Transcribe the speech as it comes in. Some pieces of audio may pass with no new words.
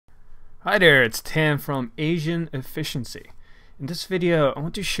Hi there, it's Tam from Asian Efficiency. In this video, I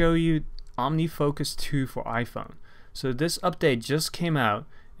want to show you OmniFocus 2 for iPhone. So this update just came out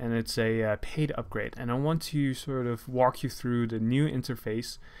and it's a paid upgrade, and I want to sort of walk you through the new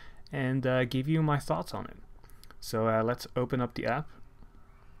interface and give you my thoughts on it. So let's open up the app.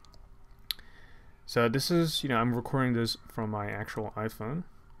 So this is, I'm recording this from my actual iPhone.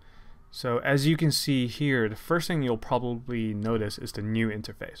 So as you can see here, the first thing you'll probably notice is the new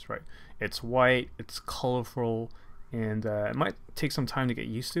interface, right? It's white, it's colorful, and it might take some time to get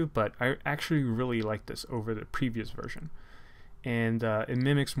used to, but I actually really like this over the previous version. And it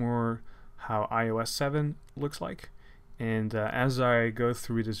mimics more how iOS 7 looks like. And as I go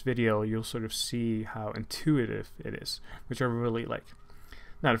through this video, you'll sort of see how intuitive it is, which I really like.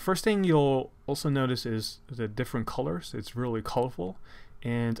 Now, the first thing you'll also notice is the different colors. It's really colorful,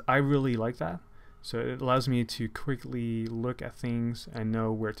 and I really like that. So it allows me to quickly look at things and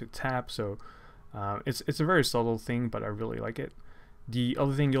know where to tap. So it's a very subtle thing, but I really like it. The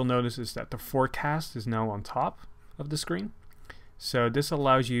other thing you'll notice is that the forecast is now on top of the screen. So this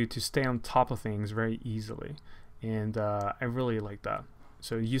allows you to stay on top of things very easily, and I really like that.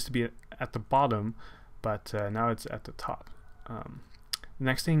 So it used to be at the bottom, but now it's at the top. The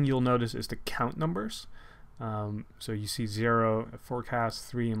next thing you'll notice is the count numbers. So you see 0 at forecast,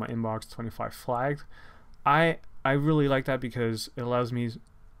 3 in my inbox, 25 flagged. I really like that because it allows me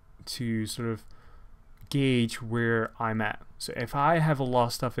to sort of gauge where I'm at. So if I have a lot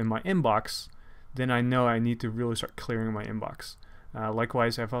of stuff in my inbox, then I know I need to really start clearing my inbox.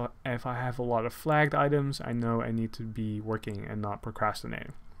 Likewise, if I have a lot of flagged items, I know I need to be working and not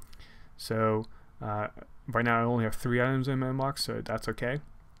procrastinating. So right now I only have 3 items in my inbox, so that's okay.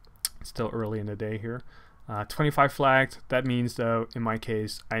 It's still early in the day here. 25 flagged, that means though, in my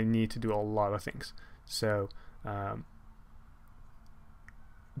case, I need to do a lot of things. So the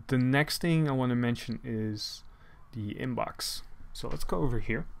next thing I want to mention is the inbox. So let's go over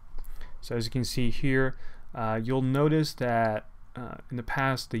here. So as you can see here, you'll notice that in the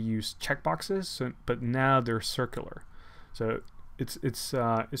past they used checkboxes, but now they're circular. So it's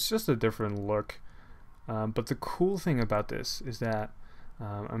just a different look. But the cool thing about this is that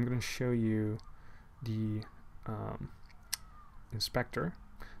I'm going to show you the inspector.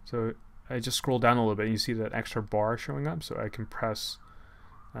 So I just scroll down a little bit and you see that extra bar showing up, so I can press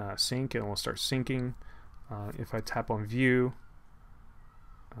sync and it will start syncing. If I tap on view,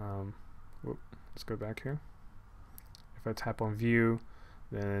 let's go back here. If I tap on view,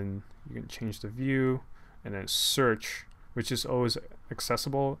 then you can change the view, and then search, which is always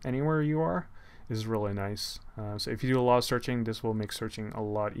accessible anywhere you are, is really nice. So if you do a lot of searching, this will make searching a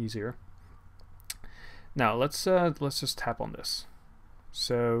lot easier. Now let's just tap on this.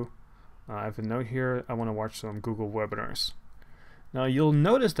 So I have a note here. I want to watch some Google webinars. Now you'll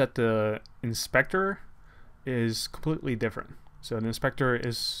notice that the inspector is completely different. So the inspector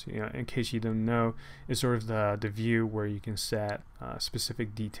is, in case you don't know, is sort of the view where you can set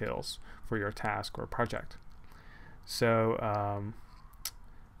specific details for your task or project. So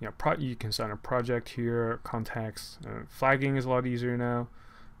you can set a project here, context, flagging is a lot easier now.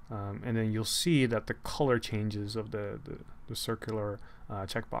 And then you'll see that the color changes of the circular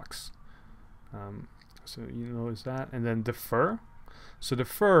checkbox. So you notice that. And then defer. So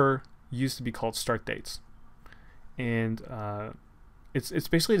defer used to be called start dates. And it's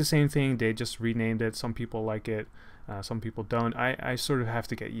basically the same thing. They just renamed it. Some people like it. Some people don't. I sort of have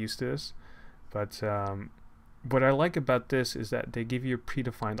to get used to this. But what I like about this is that they give you a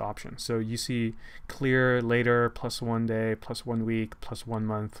predefined option. So you see clear later, +1 day, +1 week, +1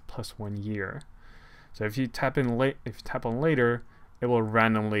 month, +1 year. So if you tap on later, it will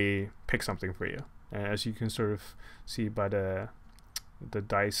randomly pick something for you, as you can sort of see by the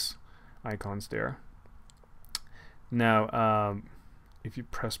dice icons there. Now if you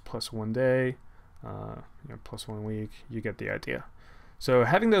press +1 day, +1 week, you get the idea. So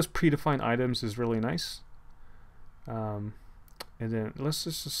having those predefined items is really nice. And then let's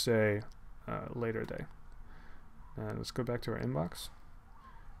just say later day. Let's go back to our inbox.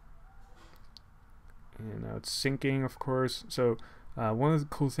 And now it's syncing, of course. So one of the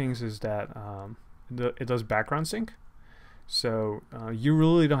cool things is that it does background sync. So you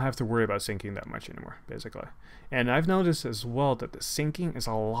really don't have to worry about syncing that much anymore, basically. And I've noticed as well that the syncing is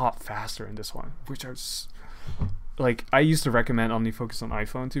a lot faster in this one, which I used to recommend OmniFocus on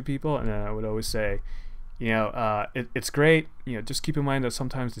iPhone to people, and then I would always say, it's great. Just keep in mind that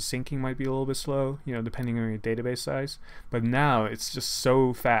sometimes the syncing might be a little bit slow, depending on your database size. But now it's just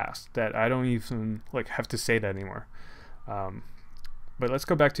so fast that I don't even have to say that anymore. But let's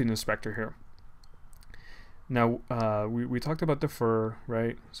go back to the inspector here. Now, we talked about defer,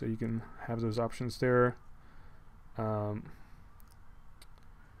 right? So you can have those options there. Now,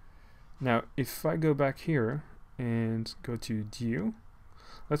 if I go back here and go to due,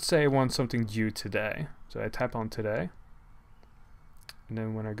 let's say I want something due today. So I tap on today. And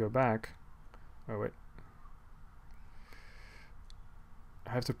then when I go back, oh wait,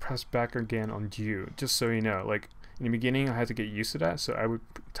 I have to press back again on due, just so you know. Like in the beginning, I had to get used to that. So I would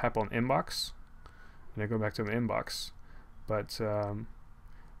tap on inbox, and I go back to the inbox. But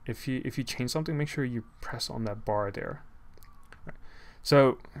if you change something, make sure you press on that bar there. Right.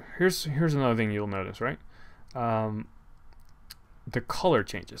 So here's another thing you'll notice, right? The color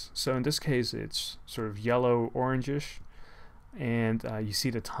changes. So in this case, it's sort of yellow orangish, and you see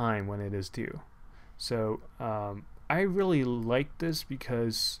the time when it is due. So I really like this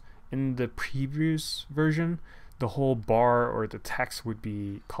because in the previous version, the whole bar or the text would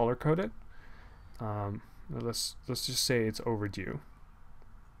be color coded. Let's just say it's overdue.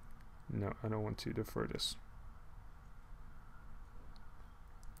 No, I don't want to defer this.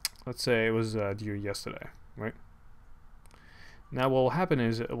 Let's say it was due yesterday, right? Now what will happen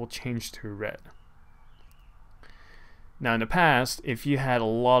is it will change to red. Now in the past, if you had a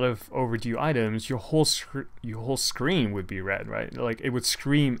lot of overdue items, your whole screen would be red, right? Like it would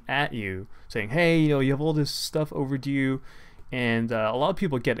scream at you saying, hey, you have all this stuff overdue, and a lot of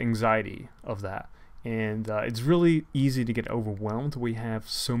people get anxiety of that. And it's really easy to get overwhelmed. We have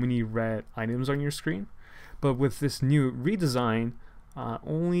so many red items on your screen. But with this new redesign,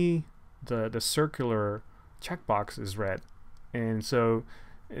 only the circular checkbox is red. And so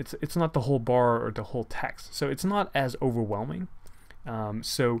it's not the whole bar or the whole text. So it's not as overwhelming.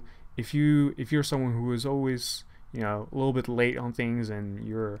 So if you're someone who is always a little bit late on things and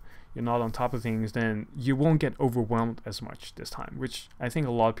you're not on top of things, then you won't get overwhelmed as much this time, which I think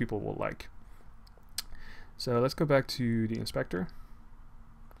a lot of people will like. So let's go back to the inspector.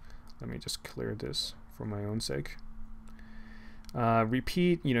 Let me just clear this for my own sake.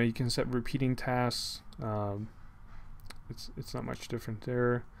 Repeat, you can set repeating tasks. It's not much different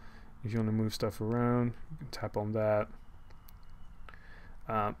there. If you want to move stuff around, you can tap on that.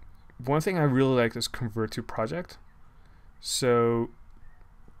 One thing I really like is convert to project. So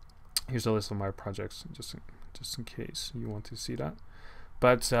here's a list of my projects, just in case you want to see that.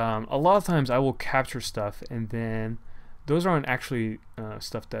 But a lot of times I will capture stuff, and then those aren't actually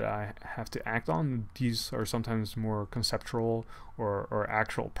stuff that I have to act on. These are sometimes more conceptual or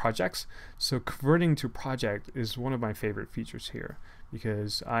actual projects. So converting to project is one of my favorite features here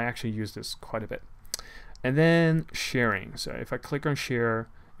because I actually use this quite a bit. And then sharing. So if I click on share,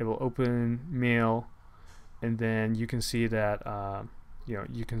 it will open mail, and then you can see that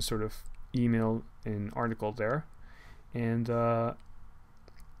you can sort of email an article there, and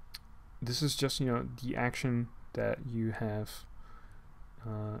this is just the action that you have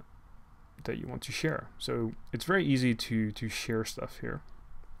that you want to share. So it's very easy to share stuff here.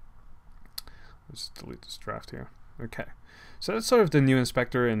 Let's delete this draft here. Okay, so that's sort of the new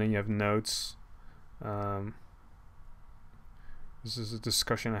inspector, and then you have notes. This is a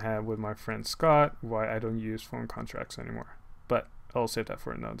discussion I had with my friend Scott why I don't use phone contracts anymore, but I'll save that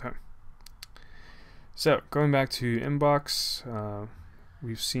for another time. So going back to inbox,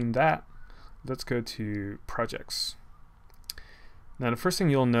 we've seen that. Let's go to projects. Now the first thing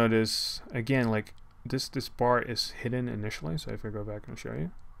you'll notice, again, like this bar is hidden initially. So if I go back and show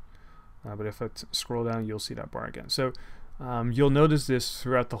you, but if I scroll down, you'll see that bar again. So you'll notice this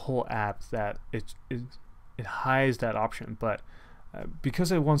throughout the whole app that it hides that option, but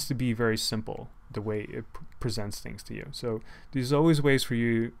because it wants to be very simple the way it presents things to you. So there's always ways for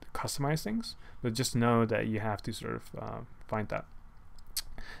you to customize things, but just know that you have to sort of find that.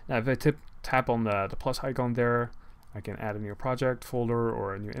 Now if I tap on the plus icon there, I can add a new project, folder,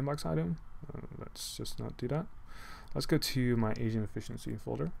 or a new inbox item. Let's just not do that. Let's go to my agent efficiency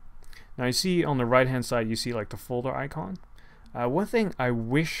folder. Now you see on the right hand side, you see like the folder icon. One thing I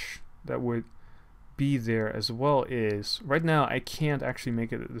wish that would be there as well is right now I can't actually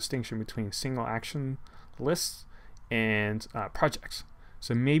make a distinction between single action lists and projects.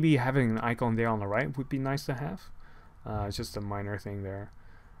 So maybe having an icon there on the right would be nice to have. It's just a minor thing there.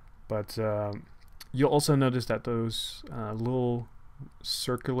 But you'll also notice that those little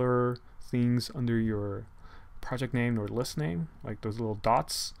circular things under your project name or list name, like those little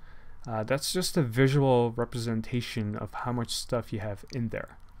dots, that's just a visual representation of how much stuff you have in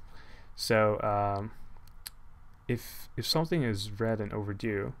there. So if something is red and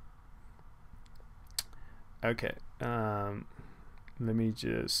overdue, okay, let me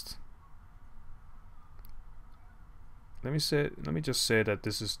just say that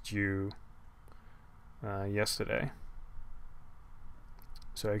this is due yesterday.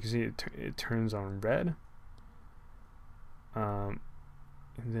 So I can see it turns on red. And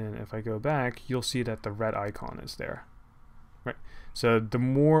then if I go back, you'll see that the red icon is there. Right. So the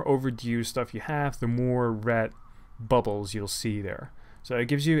more overdue stuff you have, the more red bubbles you'll see there. So it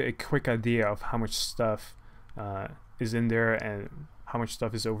gives you a quick idea of how much stuff is in there and how much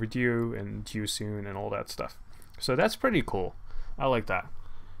stuff is overdue and due soon and all that stuff. So that's pretty cool. I like that.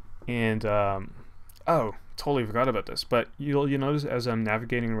 And oh, totally forgot about this. But you'll notice as I'm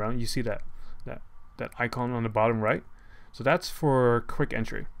navigating around, you see that icon on the bottom right. So that's for quick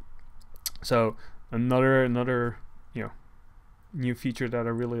entry. So another new feature that I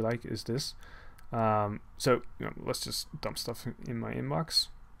really like is this. So let's just dump stuff in my inbox.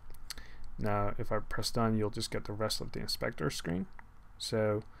 Now if I press done, you'll just get the rest of the inspector screen.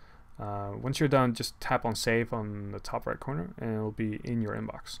 So once you're done, just tap on save on the top right corner and it'll be in your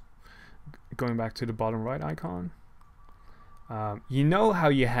inbox. Going back to the bottom right icon, you know how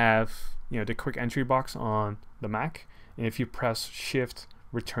you have the quick entry box on the Mac, and if you press shift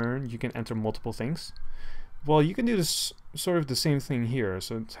return you can enter multiple things. Well, you can do this sort of the same thing here.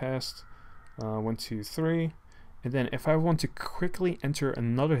 So test 1 2 3, and then if I want to quickly enter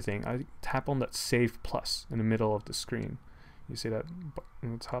another thing, I tap on that save plus in the middle of the screen. You see that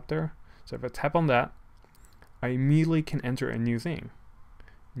in the top there? So if I tap on that, I immediately can enter a new thing,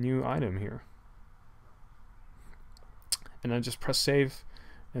 new item here, and I just press save,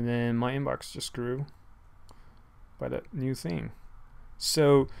 and then my inbox just grew by that new thing.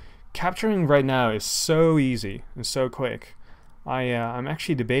 So capturing right now is so easy and so quick. I'm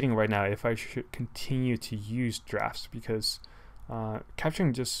actually debating right now if I should continue to use drafts, because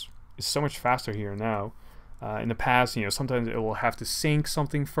capturing just is so much faster here now. In the past, sometimes it will have to sync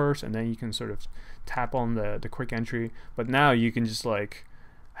something first and then you can sort of tap on the quick entry, but now you can just like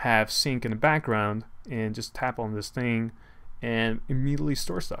have sync in the background and just tap on this thing and immediately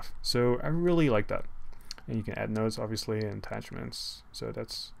store stuff. So I really like that. And you can add notes obviously and attachments, so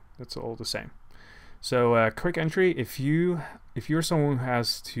that's all the same. So quick entry, if you're someone who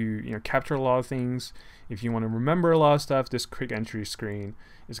has to capture a lot of things, if you want to remember a lot of stuff, this quick entry screen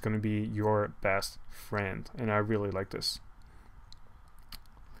is going to be your best friend, and I really like this.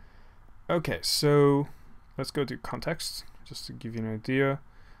 Okay, so let's go to context just to give you an idea.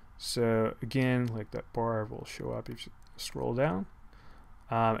 So again, like that bar will show up if you scroll down.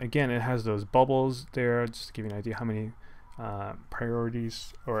 Again, it has those bubbles there just to give you an idea how many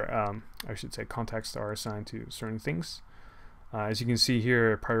priorities, or I should say contexts, are assigned to certain things. As you can see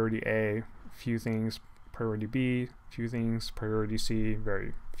here, priority A, few things; priority B, few things; priority C,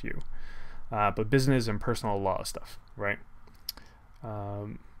 very few. But business and personal, a lot of stuff, right?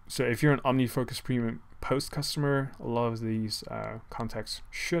 So if you're an OmniFocus Premium Post customer, a lot of these contexts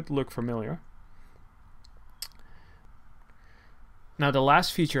should look familiar. Now the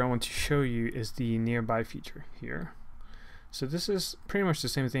last feature I want to show you is the nearby feature here. So this is pretty much the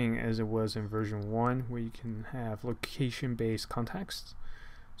same thing as it was in version 1, where you can have location-based context.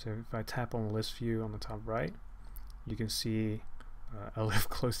 So if I tap on list view on the top right, you can see I live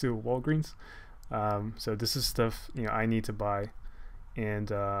close to a Walgreens. So this is stuff I need to buy, and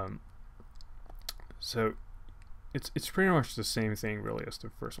so it's pretty much the same thing really as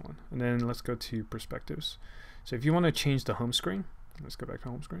the first one. And then let's go to perspectives. So if you want to change the home screen, let's go back to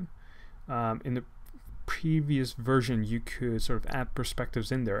home screen. In the previous version you could sort of add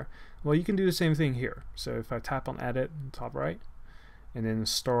perspectives in there. Well, you can do the same thing here. So if I tap on edit in the top right and then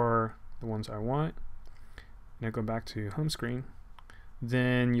star the ones I want and I go back to home screen,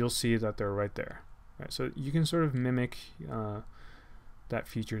 then you'll see that they're right there. Right, so you can sort of mimic that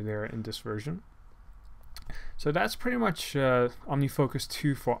feature there in this version. So that's pretty much OmniFocus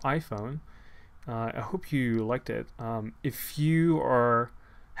 2 for iPhone. I hope you liked it. If you are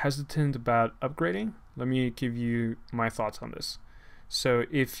hesitant about upgrading, let me give you my thoughts on this. So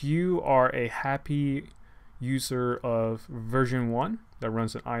if you are a happy user of version 1 that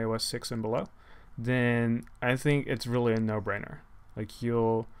runs on iOS 6 and below, then I think it's really a no-brainer. Like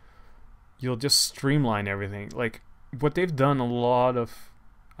you'll just streamline everything. Like what they've done a lot of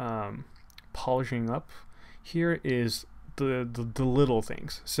polishing up here is the little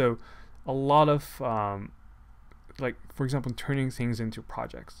things. So a lot of like for example turning things into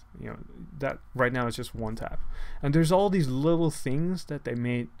projects, that right now is just one tap, and there's all these little things that they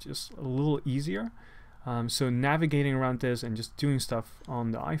made just a little easier. So navigating around this and just doing stuff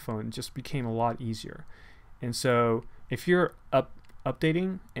on the iPhone just became a lot easier. And so if you're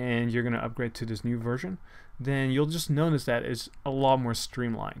updating and you're going to upgrade to this new version, then you'll just notice that it's a lot more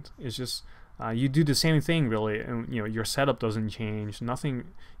streamlined. It's just You do the same thing really, and your setup doesn't change. Nothing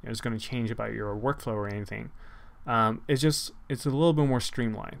is going to change about your workflow or anything. It's a little bit more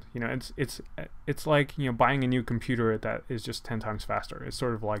streamlined. It's like buying a new computer that is just 10 times faster. It's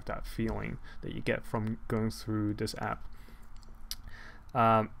sort of like that feeling that you get from going through this app.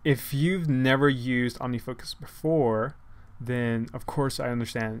 If you've never used OmniFocus before, then of course I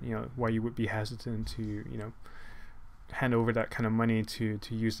understand why you would be hesitant to hand over that kind of money to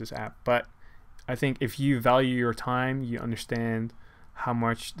use this app. But I think if you value your time, you understand how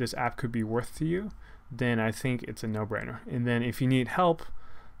much this app could be worth to you, then I think it's a no-brainer. And then if you need help,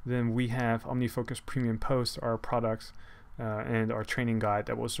 then we have OmniFocus Premium Post, our products and our training guide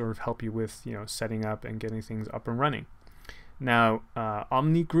that will sort of help you with setting up and getting things up and running. Now,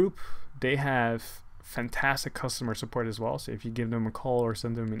 Omni Group, they have fantastic customer support as well. So if you give them a call or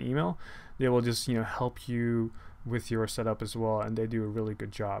send them an email, they will just help you with your setup as well, and they do a really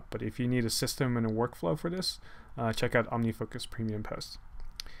good job. But if you need a system and a workflow for this, check out OmniFocus Premium Post.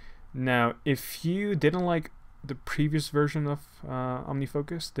 Now, if you didn't like the previous version of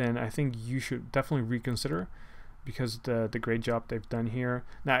OmniFocus, then I think you should definitely reconsider, because the great job they've done here.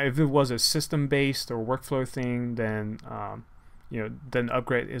 Now, if it was a system-based or workflow thing, then then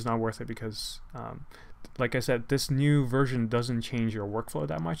upgrade is not worth it, because like I said, this new version doesn't change your workflow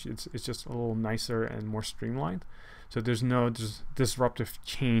that much. It's just a little nicer and more streamlined. So there's no disruptive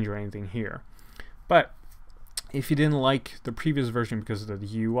change or anything here. But if you didn't like the previous version because of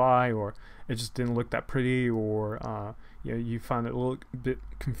the UI, or it just didn't look that pretty, or you found it a little bit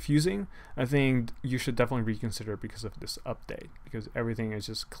confusing, I think you should definitely reconsider because of this update, because everything is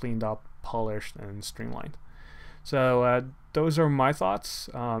just cleaned up, polished, and streamlined. So those are my thoughts.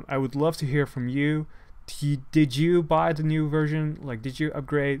 I would love to hear from you. Did you buy the new version? Like, did you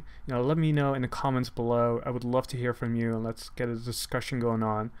upgrade? Let me know in the comments below. I would love to hear from you, and let's get a discussion going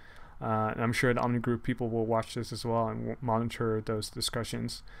on. And I'm sure the Omni Group people will watch this as well and monitor those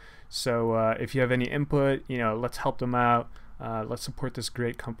discussions. So if you have any input, let's help them out. Let's support this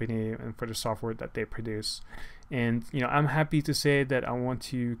great company and for the software that they produce. And I'm happy to say that I want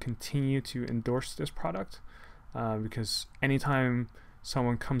to continue to endorse this product, because anytime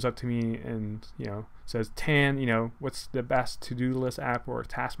someone comes up to me and says, Tan, what's the best to-do list app or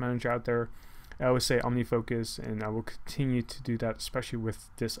task manager out there, I always say OmniFocus, and I will continue to do that, especially with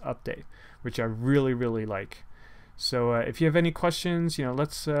this update, which I really, really like. So if you have any questions,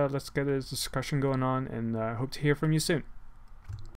 let's get a discussion going on, and I hope to hear from you soon.